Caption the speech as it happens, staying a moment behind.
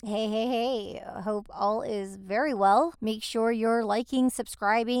Hey, hey, hey. Hope all is very well. Make sure you're liking,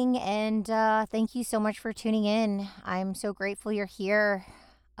 subscribing, and thank you so much for tuning in. I'm so grateful you're here.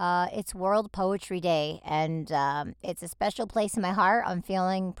 It's World Poetry Day, and it's a special place in my heart. I'm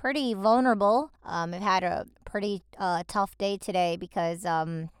feeling pretty vulnerable. I've had a pretty tough day today because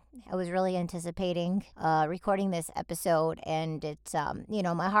I was really anticipating recording this episode, and it's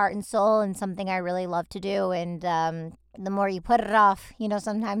my heart and soul, and something I really love to do. And the more you put it off,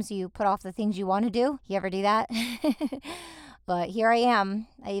 sometimes you put off the things you want to do. You ever do that? But here I am.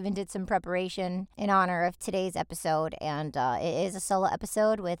 I even did some preparation in honor of today's episode, and it is a solo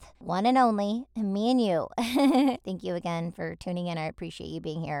episode with one and only me and you. Thank you again for tuning in. I appreciate you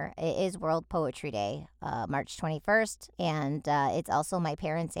being here. It is World Poetry Day, March 21st, and it's also my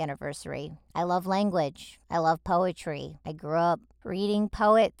parents' anniversary. I love language. I love poetry. I grew up reading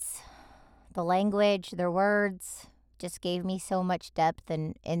poets. The language, their words just gave me so much depth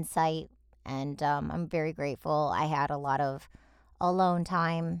and insight, and I'm very grateful. I had a lot of alone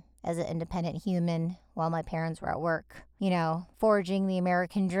time as an independent human while my parents were at work, forging the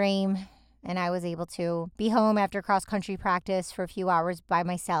American dream. And I was able to be home after cross country practice for a few hours by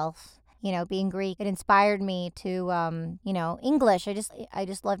myself. Being Greek, it inspired me to, English. I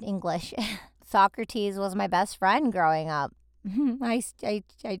just loved English. Socrates was my best friend growing up. I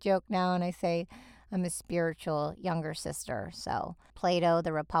joke now and I say I'm a spiritual younger sister. So Plato,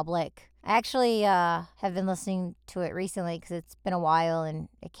 The Republic. I actually have been listening to it recently because it's been a while and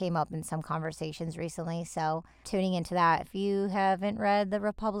it came up in some conversations recently. So tuning into that. If you haven't read The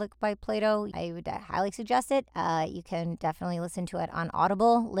Republic by Plato, I would highly suggest it. You can definitely listen to it on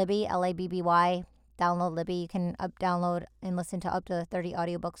Audible, Libby, Labby. Download Libby. You can download and listen to up to 30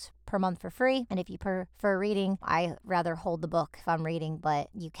 audiobooks per month for free. And if you prefer reading, I rather hold the book if I'm reading, but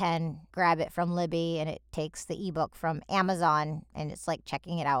you can grab it from Libby, and it takes the ebook from Amazon, and it's like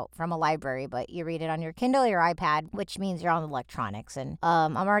checking it out from a library, but you read it on your Kindle or your iPad, which means you're on the electronics. And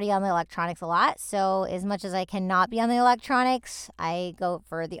I'm already on the electronics a lot, so as much as I cannot be on the electronics, I go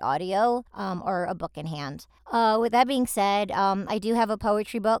for the audio or a book in hand. With that being said, I do have a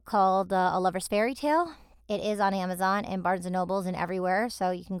poetry book called A Lover's Fairy Tale. It is on Amazon and Barnes & Nobles and everywhere,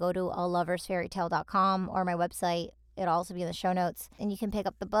 so you can go to aloversfairytale.com or my website. It'll also be in the show notes. And you can pick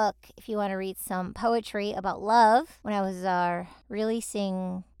up the book if you want to read some poetry about love. When I was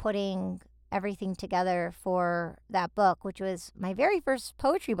putting everything together for that book, which was my very first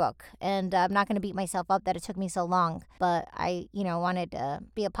poetry book. And I'm not going to beat myself up that it took me so long, but I, wanted to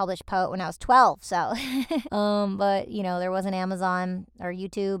be a published poet when I was 12. So, but, there wasn't Amazon or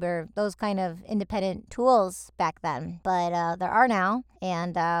YouTube or those kind of independent tools back then. But there are now.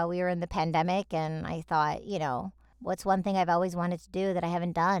 And we were in the pandemic, and I thought, what's one thing I've always wanted to do that I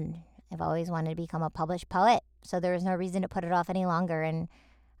haven't done? I've always wanted to become a published poet. So there was no reason to put it off any longer. And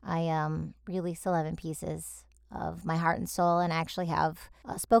I released 11 pieces of my heart and soul, and actually have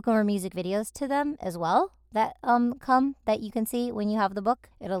spoken word music videos to them as well that that you can see when you have the book.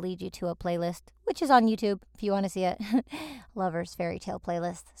 It'll lead you to a playlist, which is on YouTube if you want to see it. Lover's Fairy Tale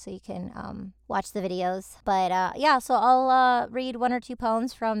playlist, so you can watch the videos. But so I'll read one or two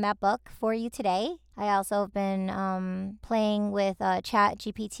poems from that book for you today. I also have been playing with Chat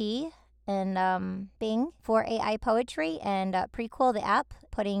GPT and Bing for AI poetry, and Prequel, the app,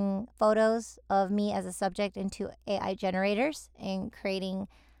 putting photos of me as a subject into AI generators and creating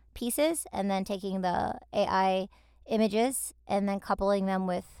pieces, and then taking the AI images and then coupling them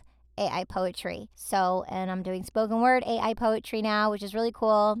with AI poetry. So, and I'm doing spoken word AI poetry now, which is really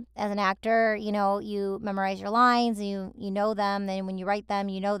cool. As an actor, you memorize your lines, you know them, then when you write them,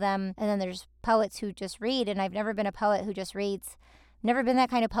 you know them. And then there's poets who just read, and I've never been a poet who just reads. Never been that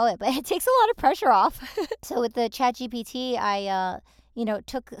kind of poet, but it takes a lot of pressure off. So with the ChatGPT, I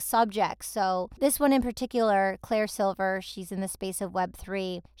took subjects. So this one in particular, Claire Silver, she's in the space of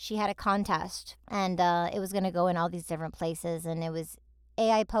Web3. She had a contest, and it was going to go in all these different places, and it was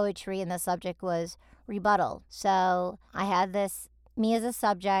AI poetry, and the subject was rebuttal. So I had me as a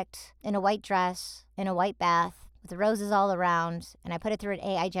subject in a white dress, in a white bath, with roses all around, and I put it through an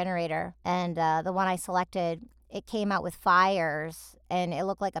AI generator, and the one I selected, it came out with fires, and it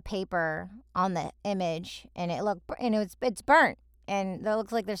looked like a paper on the image, and it's burnt, and it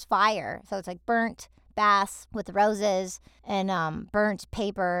looks like there's fire. So it's like burnt baths with roses and burnt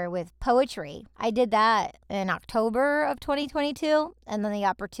paper with poetry. I did that in October of 2022, and then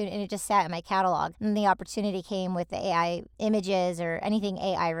and it just sat in my catalog. And then the opportunity came with the AI images or anything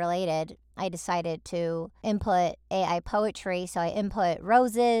AI related. I decided to input AI poetry. So I input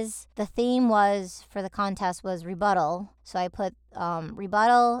roses. The theme for the contest was rebuttal. So I put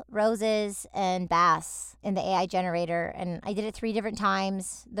rebuttal, roses, and bass in the AI generator. And I did it 3 different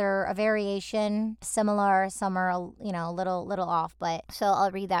times. They're a variation, similar. Some are, a little off. But so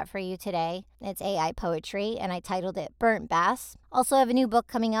I'll read that for you today. It's AI poetry, and I titled it Burnt Bass. Also, I have a new book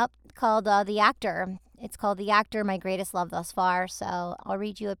coming up called The Actor. It's called The Actor, My Greatest Love Thus Far. So I'll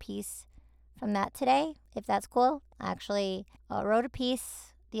read you a piece from that today, if that's cool. I actually wrote a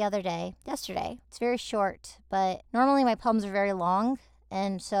piece yesterday. It's very short, but normally my poems are very long.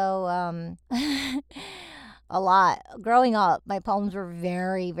 And so a lot. Growing up, my poems were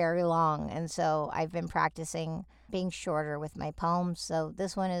very, very long. And so I've been practicing being shorter with my poems. So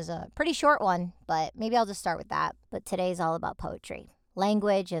this one is a pretty short one, but maybe I'll just start with that. But today's all about poetry,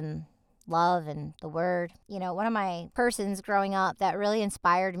 language, and love and the word. One of my persons growing up that really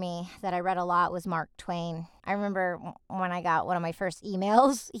inspired me that I read a lot was Mark Twain. I remember when I got one of my first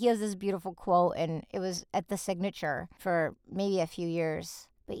emails, he has this beautiful quote, and it was at the signature for maybe a few years.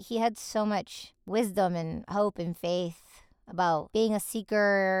 But he had so much wisdom and hope and faith about being a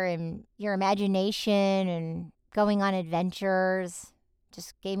seeker and your imagination and going on adventures.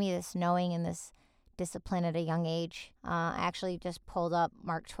 Just gave me this knowing and this discipline at a young age. I actually just pulled up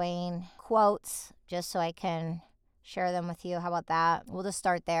Mark Twain quotes just so I can share them with you. How about that? We'll just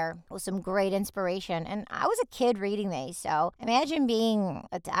start there with some great inspiration. And I was a kid reading these, so imagine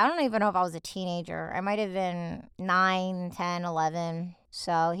I don't even know if I was a teenager. I might have been 9, 10, 11.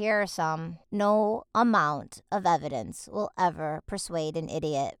 So here are some. No amount of evidence will ever persuade an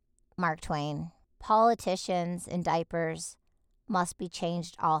idiot. Mark Twain. Politicians in diapers must be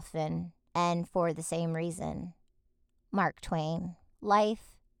changed often and for the same reason. Mark Twain.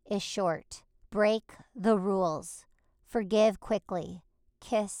 Life is short. Break the rules. Forgive quickly.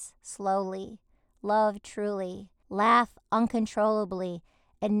 Kiss slowly. Love truly. Laugh uncontrollably.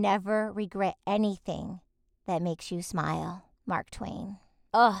 And never regret anything that makes you smile. Mark Twain.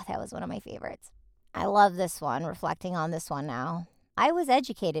 Oh, that was one of my favorites. I love this one, reflecting on this one now. I was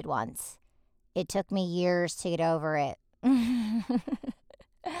educated once. It took me years to get over it.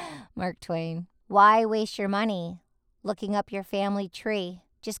 Mark Twain. Why waste your money looking up your family tree?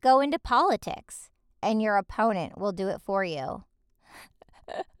 Just go into politics and your opponent will do it for you.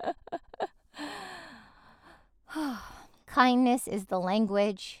 Kindness is the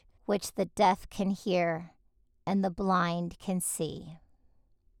language which the deaf can hear and the blind can see.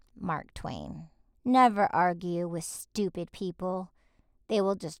 Mark Twain. Never argue with stupid people. They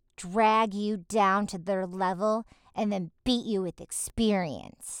will just drag you down to their level and then beat you with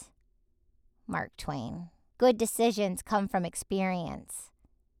experience. Mark Twain. Good decisions come from experience.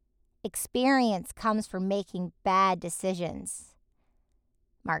 Experience comes from making bad decisions.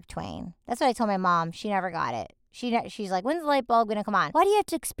 Mark Twain. That's what I told my mom. She never got it. She's like, when's the light bulb going to come on? Why do you have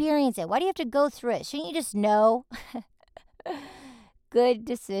to experience it? Why do you have to go through it? Shouldn't you just know? Good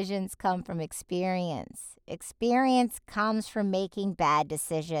decisions come from experience. Experience comes from making bad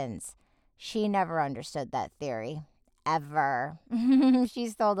decisions. She never understood that theory. Ever. She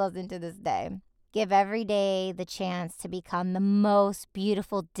still doesn't to this day. Give every day the chance to become the most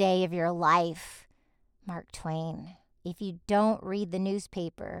beautiful day of your life. Mark Twain. If you don't read the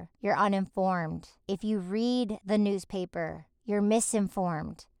newspaper, you're uninformed. If you read the newspaper, you're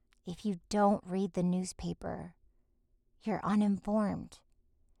misinformed. If you don't read the newspaper, you're uninformed.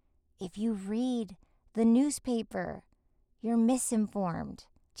 If you read the newspaper, you're misinformed.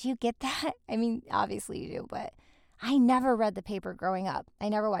 Do you get that? I mean, obviously you do, but I never read the paper growing up. I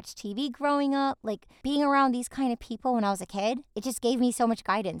never watched TV growing up. Like, being around these kind of people when I was a kid, it just gave me so much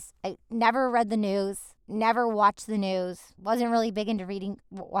guidance. I never read the news, never watched the news, wasn't really big into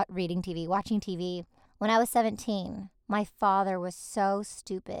watching TV. When I was 17, my father was so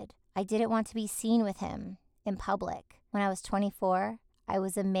stupid. I didn't want to be seen with him in public. When I was 24, I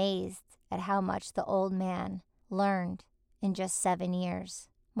was amazed at how much the old man learned in just 7 years.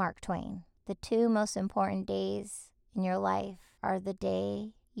 Mark Twain. The 2 most important days in your life are the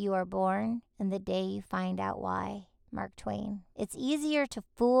day you are born and the day you find out why. Mark Twain. It's easier to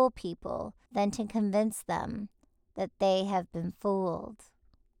fool people than to convince them that they have been fooled.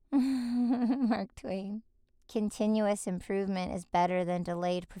 Mark Twain. Continuous improvement is better than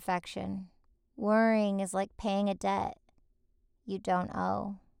delayed perfection. Worrying is like paying a debt you don't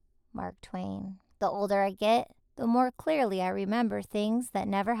owe. Mark Twain. The older I get, the more clearly I remember things that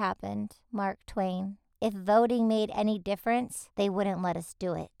never happened. Mark Twain. If voting made any difference, they wouldn't let us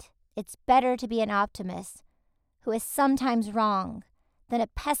do it. It's better to be an optimist who is sometimes wrong than a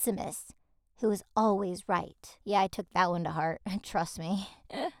pessimist who is always right. Yeah, I took that one to heart. Trust me.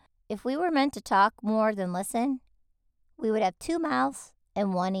 If we were meant to talk more than listen, we would have 2 mouths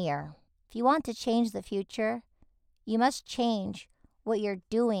and 1 ear. If you want to change the future, you must change what you're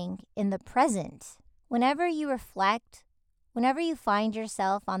doing in the present. Whenever you reflect, whenever you find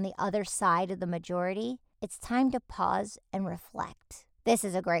yourself on the other side of the majority, it's time to pause and reflect. This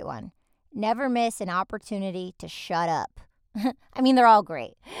is a great one. Never miss an opportunity to shut up. I mean, they're all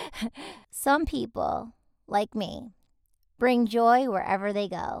great. Some people, like me, bring joy wherever they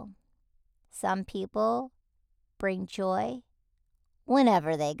go. Some people bring joy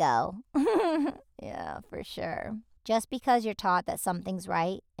whenever they go. Yeah, for sure. Just because you're taught that something's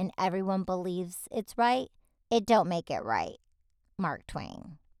right and everyone believes it's right, it don't make it right. Mark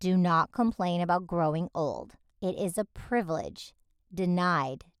Twain. Do not complain about growing old. It is a privilege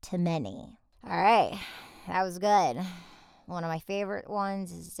denied to many. All right, that was good. One of my favorite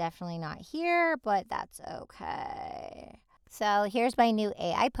ones is definitely not here, but that's okay. So here's my new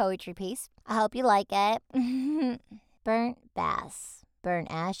AI poetry piece. I hope you like it. Burnt bass, burnt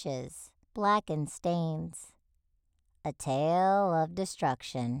ashes, blackened stains. A tale of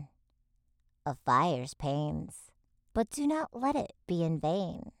destruction, of fire's pains. But do not let it be in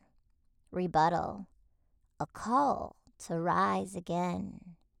vain. Rebuttal, a call to rise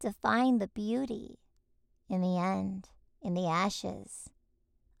again, to find the beauty in the end, in the ashes,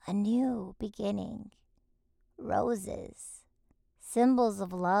 a new beginning. Roses, symbols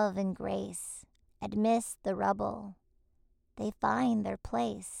of love and grace, amidst the rubble, they find their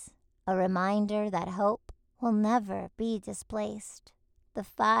place, a reminder that hope will never be displaced. The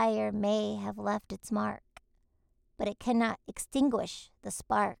fire may have left its mark, but it cannot extinguish the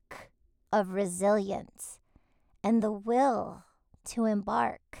spark of resilience and the will to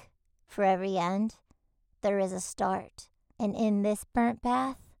embark. For every end, there is a start, and in this burnt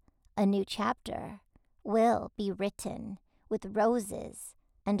path, a new chapter will be written with roses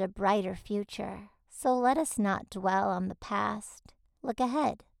and a brighter future. So let us not dwell on the past. Look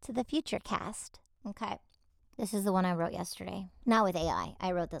ahead to the future cast. Okay, this is the one I wrote yesterday. Not with AI,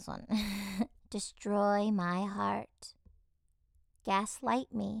 I wrote this one. Destroy my heart.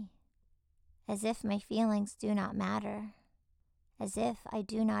 Gaslight me, as if my feelings do not matter, as if I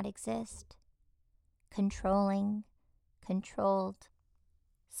do not exist. Controlling, controlled,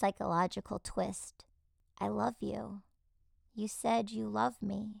 psychological twist. I love you. You said you love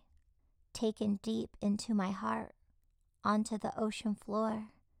me. Taken deep into my heart, onto the ocean floor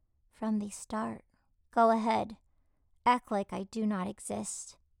from the start. Go ahead, act like I do not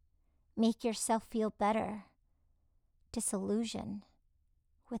exist. Make yourself feel better. Disillusion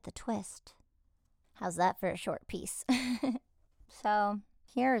with a twist. How's that for a short piece? So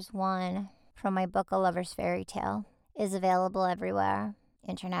here's one from my book, A Lover's Fairy Tale. Is available everywhere,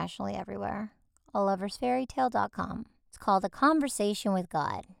 internationally everywhere. ALoversFairyTale.com. It's called A Conversation with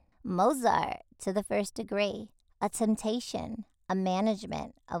God. Mozart to the first degree. A temptation, a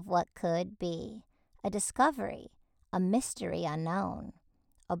management of what could be. A discovery, a mystery unknown.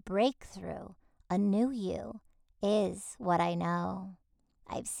 A breakthrough, a new you is what I know.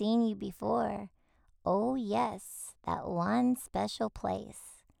 I've seen you before. Oh yes, that one special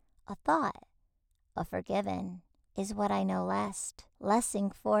place. A thought, a forgiven, is what I know lest. Blessing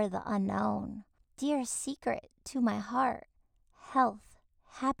for the unknown. Dear secret to my heart. Health,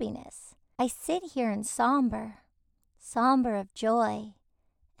 happiness. I sit here in somber of joy,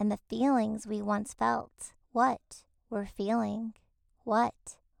 and the feelings we once felt. What we're feeling.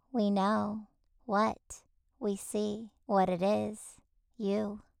 What we know. What we see. What it is.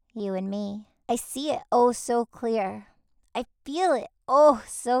 You and me. I see it oh so clear. I feel it oh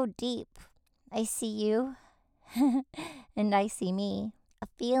so deep. I see you and I see me. A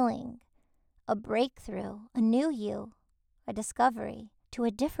feeling, a breakthrough, a new you, a discovery to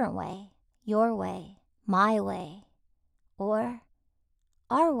a different way. Your way, my way, or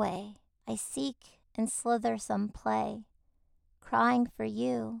our way. I seek and slither some play, crying for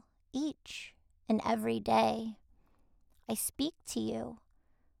you each and every day. I speak to you.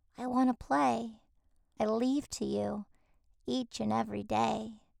 I want to play. I leave to you each and every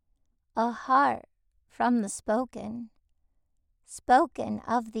day. A heart from the spoken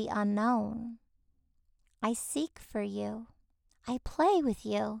of the unknown. I seek for you. I play with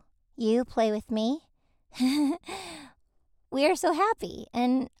you. You play with me. We are so happy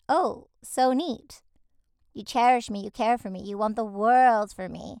and oh, so neat. You cherish me, you care for me, you want the world for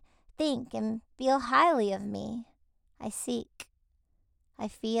me. Think and feel highly of me. I seek. I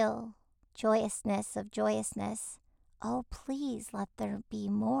feel joyousness of joyousness. Oh, please let there be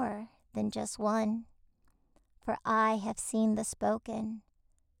more than just one. For I have seen the spoken,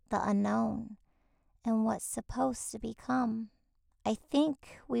 the unknown, and what's supposed to become. I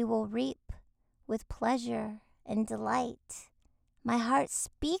think we will reap with pleasure and delight. My heart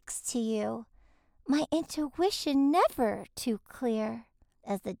speaks to you, my intuition never too clear.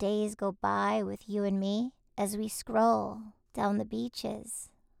 As the days go by with you and me, as we scroll down the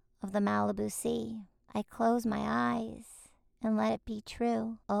beaches of the Malibu Sea, I close my eyes and let it be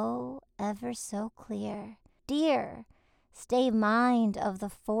true, oh, ever so clear. Dear, stay mind of the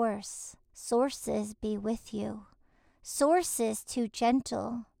force, sources be with you, sources too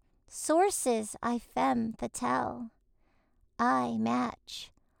gentle, sources I femme fatale, I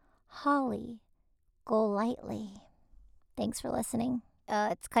match, Holly, go lightly. Thanks for listening.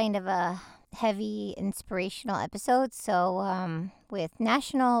 It's kind of a heavy inspirational episode. So, with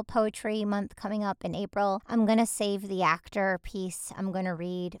National Poetry Month coming up in April, I'm going to save the actor piece I'm going to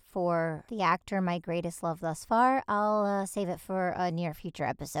read for the actor, My Greatest Love Thus Far. I'll save it for a near future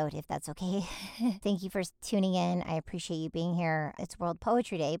episode if that's okay. Thank you for tuning in. I appreciate you being here. It's World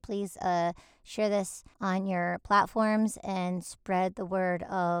Poetry Day. Please share this on your platforms and spread the word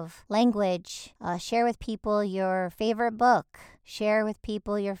of language. Share with people your favorite book. Share with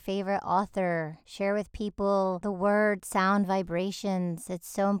people your favorite author. Share with people the word, sound, vibrations. It's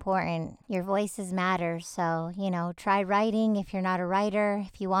so important. Your voices matter. So, try writing if you're not a writer.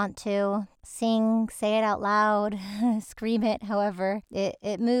 If you want to, sing, say it out loud, scream it, however.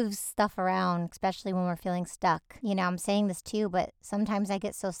 It moves stuff around, especially when we're feeling stuck. I'm saying this too, but sometimes I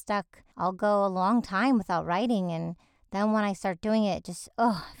get so stuck, I'll go a long time without writing, and then when I start doing it, it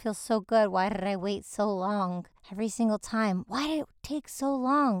feels so good. Why did I wait so long? Every single time. Why did it take so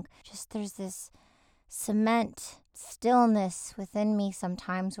long? There's this cement stillness within me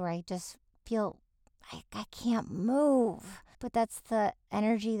sometimes where I just feel I can't move. But that's the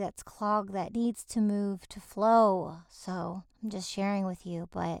energy that's clogged that needs to move to flow. So I'm just sharing with you.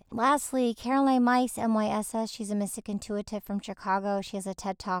 But lastly, Caroline Myss, MYSS, she's a mystic intuitive from Chicago. She has a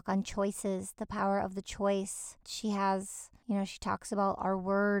TED Talk on choices, the power of the choice. She has, she talks about our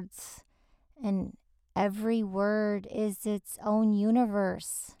words, and every word is its own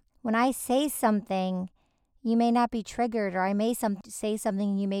universe. When I say something, you may not be triggered, or I may say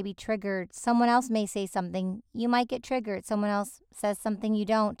something, you may be triggered. Someone else may say something, you might get triggered. Someone else says something you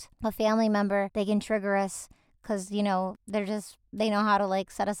don't. A family member, they can trigger us because, they know how to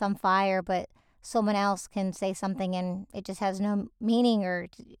set us on fire, but someone else can say something and it just has no meaning, or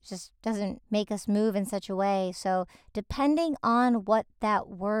it just doesn't make us move in such a way. So depending on what that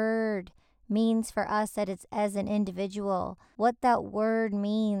word means for us as an individual, what that word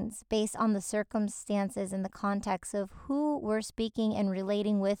means based on the circumstances and the context of who we're speaking and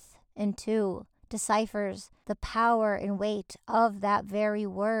relating with and to, deciphers the power and weight of that very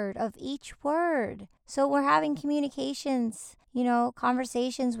word, of each word. So we're having communications,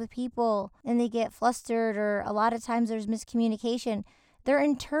 conversations with people, and they get flustered, or a lot of times there's miscommunication. They're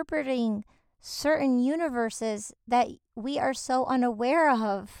interpreting certain universes that we are so unaware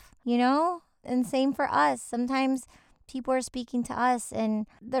of. And same for us. Sometimes people are speaking to us and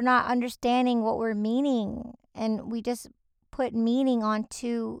they're not understanding what we're meaning. And we just put meaning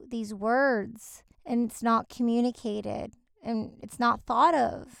onto these words, and it's not communicated, and it's not thought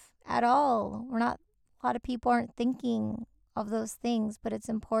of at all. A lot of people aren't thinking of those things, but it's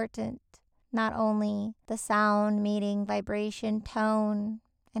important. Not only the sound, meaning, vibration, tone,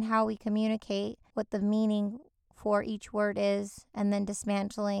 and how we communicate, what the meaning for each word is, and then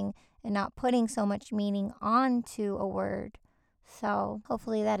dismantling and not putting so much meaning onto a word. So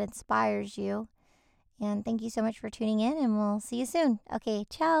hopefully that inspires you. And thank you so much for tuning in, and we'll see you soon. Okay,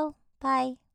 ciao. Bye.